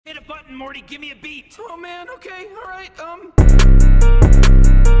Morty, give me a beat. Oh man, okay, alright,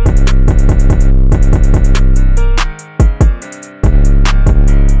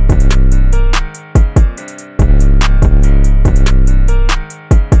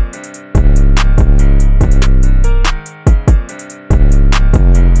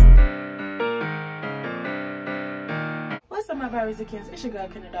 What's up, my Barbies and Kins? It's your girl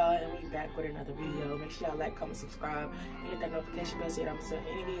Canada, and we back with another video. Make sure y'all like, comment, subscribe, and hit that notification bell so you don't miss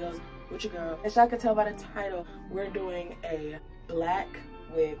any videos with your girl. As y'all can tell by the title, we're doing a black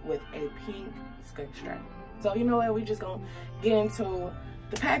wig with a pink skunk strap. So you know what, we just gonna get into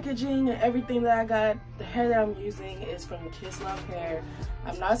the packaging and everything that I got. The hair that I'm using is from KISSLOVEHAIR.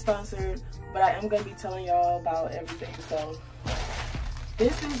 I'm not sponsored, but I am gonna be telling y'all about everything. So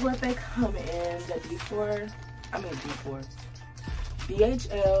this is what they come in, the D4.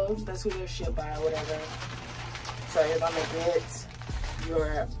 DHL, that's who they're shipped by or whatever. So you're gonna get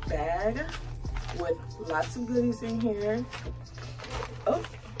your bag with lots of goodies in here. Oh,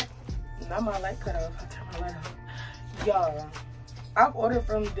 not my light cut off. I turned my light off. Y'all, I've ordered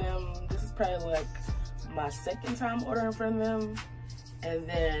from them. This is probably like my second time ordering from them. And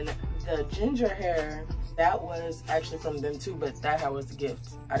then the ginger hair, that was actually from them too, but that hair was a gift.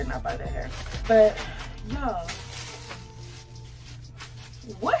 I did not buy that hair. But y'all,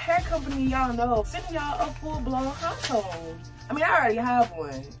 what hair company y'all know sending y'all a full-blown hot comb? I mean, I already have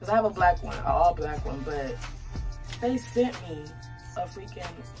one because I have a black one, an all black one, but they sent me a freaking,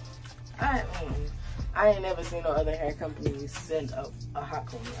 I ain't never seen no other hair company send a hot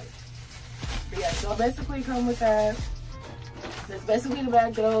comb like. But yeah, so basically come with that. That's basically the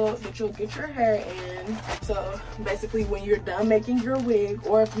bag that you'll get your hair in. So basically when you're done making your wig,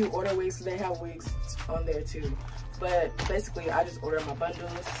 or if you order wigs, they have wigs on there too. But basically I just ordered my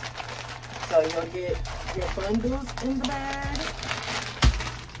bundles. So you'll get your bundles in the bag.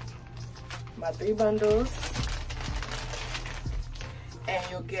 My 3 bundles. And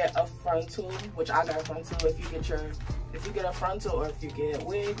you'll get a frontal, which I got a frontal. If you get a frontal, or if you get a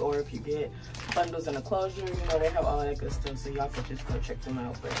wig, or if you get bundles and a closure, you know, they have all that good stuff, so y'all can just go check them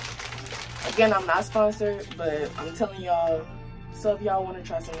out. But again, I'm not sponsored, but I'm telling y'all, so if y'all want to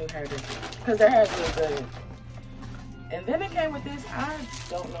try some new hair, because their hair is really good. And then it came with this. I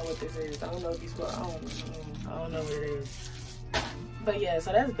don't know what this is. I don't know if you spell. I don't know what it is. But yeah,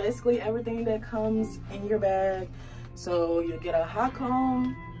 so that's basically everything that comes in your bag. So you get a hot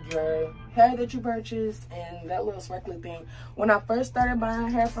comb, your hair that you purchased, and that little sparkly thing. When I first started buying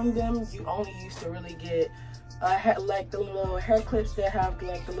hair from them, you only used to really get like the little hair clips that have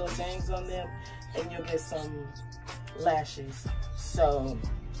like the little sayings on them, and you'll get some lashes. So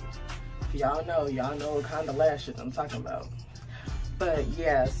if y'all know what kind of lashes I'm talking about. But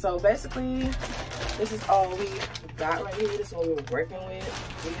yeah, so basically this is all we got right here. This is what we're working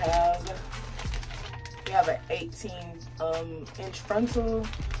with. We have an 18 inch frontal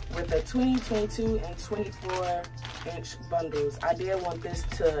with a 20, 22, and 24 inch bundles. I did want this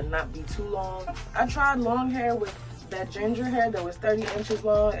to not be too long. I tried long hair with that ginger hair that was 30 inches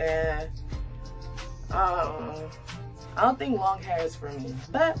long, and I don't think long hair is for me.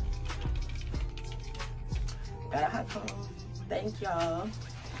 But got a hot comb. Thank y'all.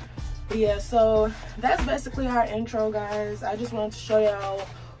 But yeah, so that's basically our intro, guys. I just wanted to show y'all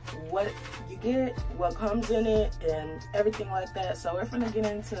what you get, what comes in it, and everything like that. So we're gonna get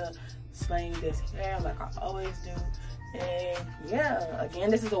into slaying this hair like I always do. And yeah,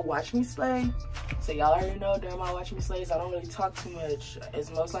 again, this is a watch me slay. So y'all already know during my watch me slays, I don't really talk too much. It's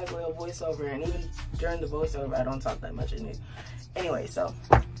most likely a voiceover, and even during the voiceover, I don't talk that much in it. Anyway, so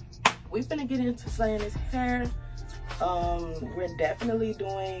we're gonna get into slaying this hair. We're definitely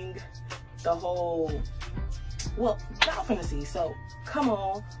doing the whole, well, y'all finna see. So come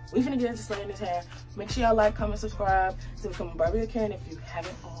on, we finna get into slaying this hair. Make sure y'all like, comment, subscribe to become a Barbie again if you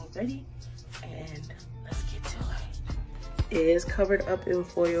haven't already, and let's get to it. It is covered up in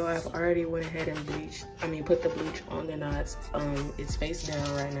foil. I've already went ahead and put the bleach on the knots. It's face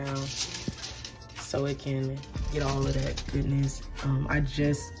down right now, so it can get all of that goodness. I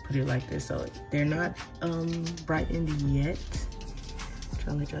just put it like this, so they're not brightened yet.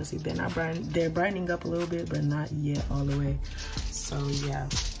 Trying to let y'all see, they're not bright. They're brightening up a little bit, but not yet all the way. So yeah,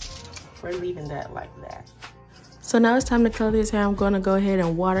 we're leaving that like that. So now it's time to color this hair. I'm going to go ahead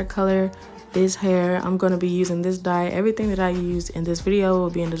and watercolor this hair. I'm going to be using this dye. Everything that I used in this video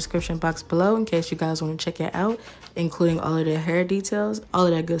will be in the description box below in case you guys want to check it out, including all of the hair details, all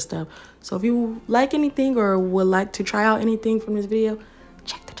of that good stuff. So if you like anything or would like to try out anything from this video,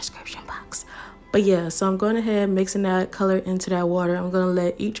 check the description box. But yeah, so I'm going ahead mixing that color into that water. I'm going to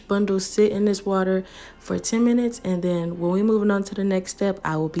let each bundle sit in this water for 10 minutes. And then when we're moving on to the next step,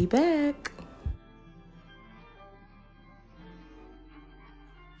 I will be back.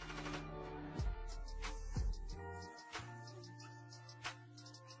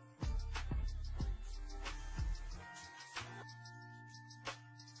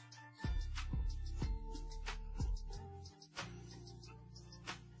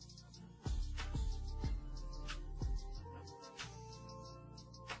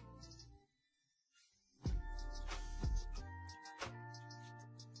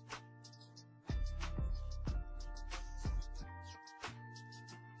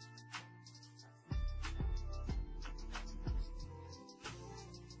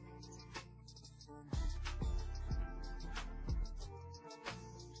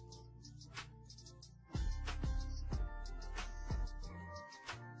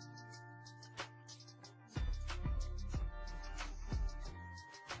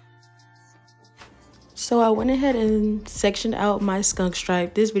 So I went ahead and sectioned out my skunk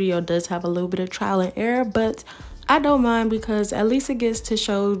stripe. This video does have a little bit of trial and error, but I don't mind because at least it gets to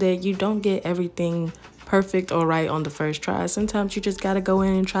show that you don't get everything perfect or right on the first try. Sometimes you just got to go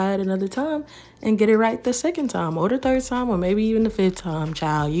in and try it another time and get it right the second time or the third time or maybe even the fifth time,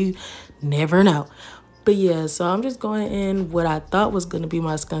 child. You never know. But yeah, so I'm just going in what I thought was going to be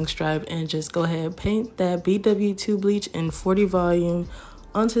my skunk stripe and just go ahead and paint that BW2 bleach in 40 volume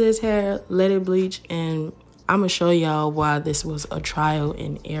onto this hair, let it bleach, and I'm gonna show y'all why this was a trial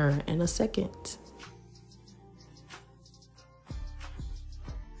and error in a second.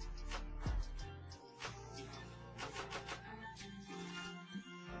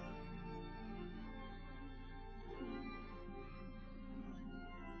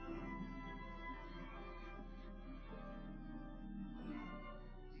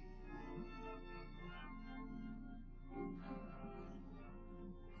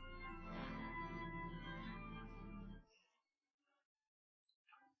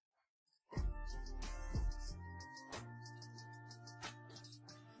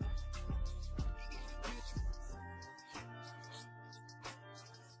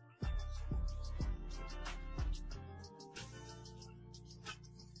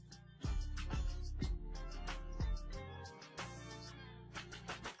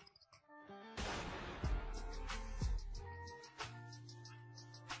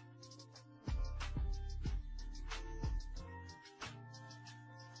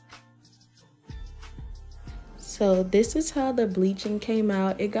 So this is how the bleaching came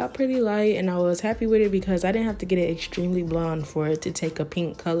out. It got pretty light and I was happy with it because I didn't have to get it extremely blonde for it to take a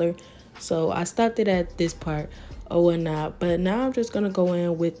pink color. So I stopped it at this part or whatnot. But now I'm just going to go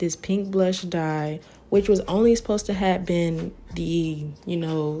in with this pink blush dye, which was only supposed to have been the,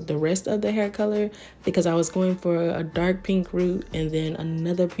 the rest of the hair color because I was going for a dark pink root and then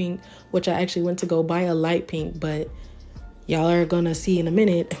another pink, which I actually went to go buy a light pink, but y'all are gonna see in a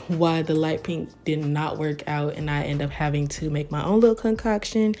minute why the light pink did not work out and I end up having to make my own little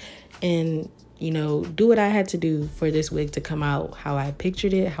concoction and, do what I had to do for this wig to come out how I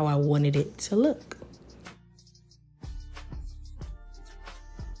pictured it, how I wanted it to look.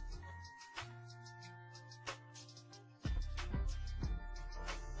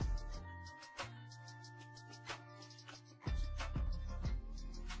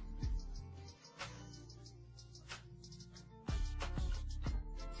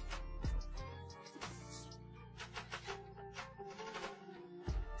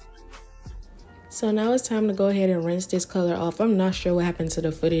 So now it's time to go ahead and rinse this color off. I'm not sure what happened to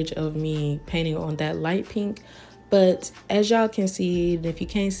the footage of me painting on that light pink, but as y'all can see, and if you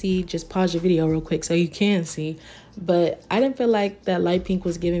can't see, just pause your video real quick so you can see. But I didn't feel like that light pink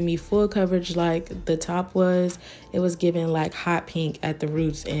was giving me full coverage like the top was. It was giving like hot pink at the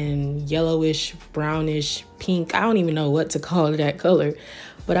roots and yellowish, brownish pink. I don't even know what to call that color.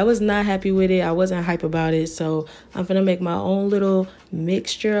 But I was not happy with it. I wasn't hype about it. So I'm gonna make my own little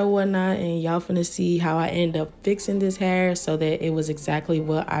mixture or whatnot. And y'all finna see how I end up fixing this hair so that it was exactly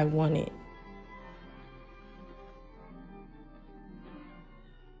what I wanted.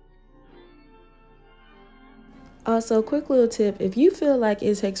 Also, quick little tip, if you feel like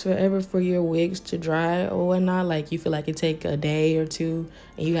it takes forever for your wigs to dry or whatnot, like you feel like it take a day or two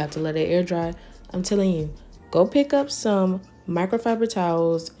and you have to let it air dry, I'm telling you, go pick up some microfiber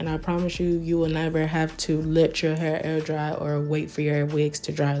towels and I promise you, you will never have to let your hair air dry or wait for your wigs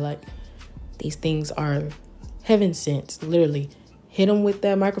to dry. Like, these things are heaven sent, literally. Hit them with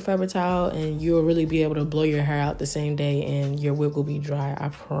that microfiber towel and you'll really be able to blow your hair out the same day and your wig will be dry, I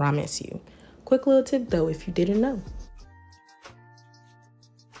promise you. Quick little tip though, if you didn't know.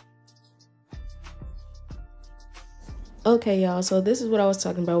 Okay, y'all, so this is what I was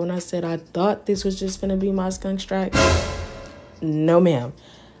talking about when I said I thought this was just gonna be my skunk stripe. No, ma'am.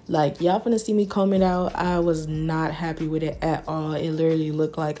 Like, y'all finna see me comb it out. I was not happy with it at all. It literally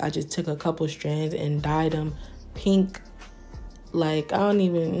looked like I just took a couple strands and dyed them pink. Like, I don't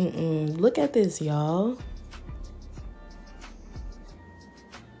even, look at this, y'all.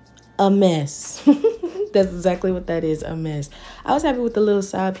 A mess. That's exactly what that is, a mess. I was happy with the little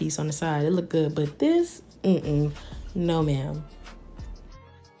side piece on the side. It looked good, but this, no, ma'am.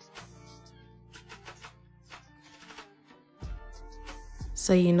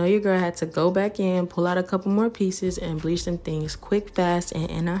 So you know your girl had to go back in, pull out a couple more pieces, and bleach them things quick, fast, and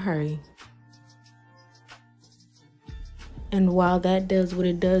in a hurry. And while that does what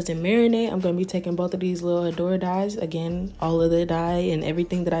it does and marinate, I'm going to be taking both of these little Adora dyes. Again, all of the dye and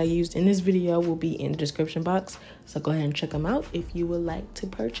everything that I used in this video will be in the description box. So go ahead and check them out if you would like to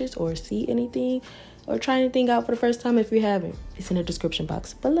purchase or see anything or try anything out for the first time. If you haven't, it's in the description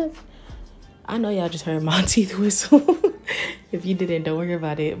box below. I know y'all just heard my teeth whistle. If you didn't, don't worry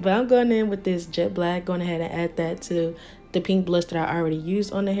about it. But I'm going in with this jet black, going ahead and add that to the pink blush that I already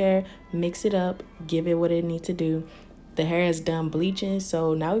used on the hair. Mix it up, give it what it needs to do. The hair is done bleaching,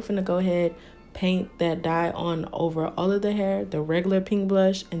 so now we're gonna go ahead, paint that dye on over all of the hair, the regular pink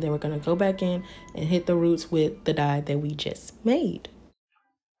blush, and then we're gonna go back in and hit the roots with the dye that we just made.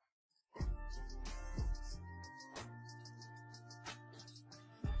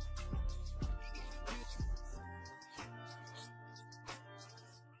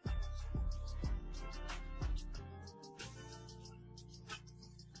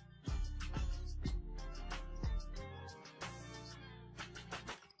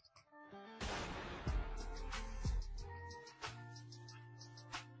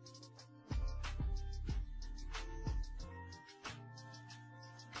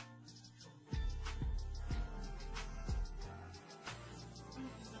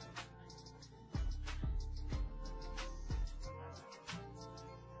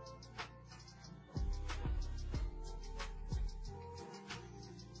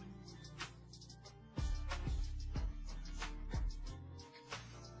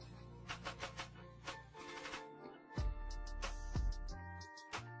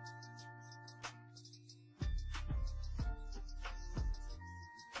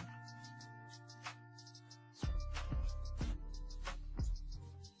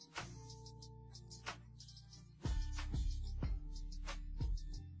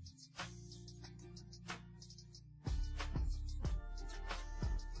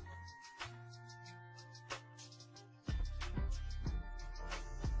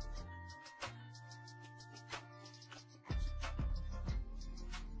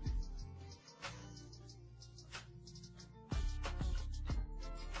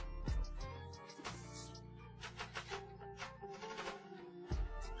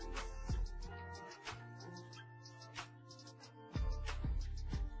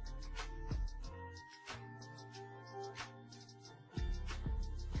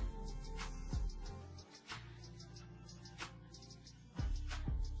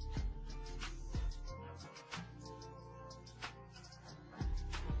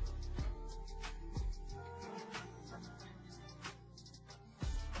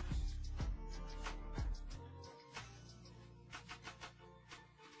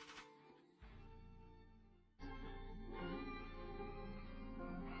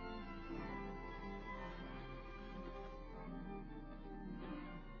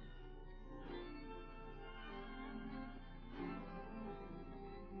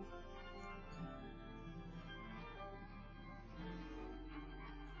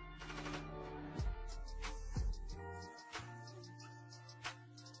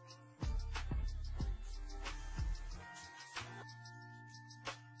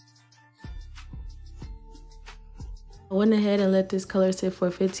 I went ahead and let this color sit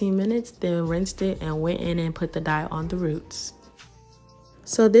for 15 minutes, then rinsed it and went in and put the dye on the roots.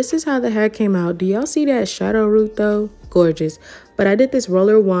 So this is how the hair came out. Do y'all see that shadow root though? Gorgeous. But I did this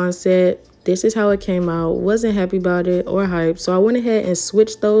roller wand set. This is how it came out. Wasn't happy about it or hyped. So I went ahead and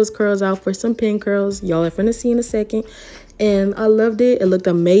switched those curls out for some pin curls. Y'all are finna see in a second. And I loved it. It looked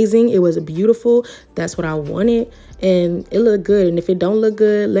amazing. It was beautiful. That's what I wanted. And it looked good. And if it don't look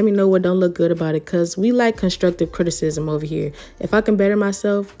good, let me know what don't look good about it. Because we like constructive criticism over here. If I can better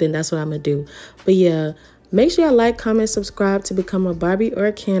myself, then that's what I'm going to do. But yeah, make sure y'all like, comment, subscribe to become a Barbie or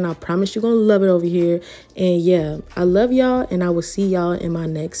a Ken. I promise you're going to love it over here. And yeah, I love y'all. And I will see y'all in my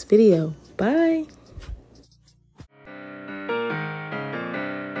next video. Bye.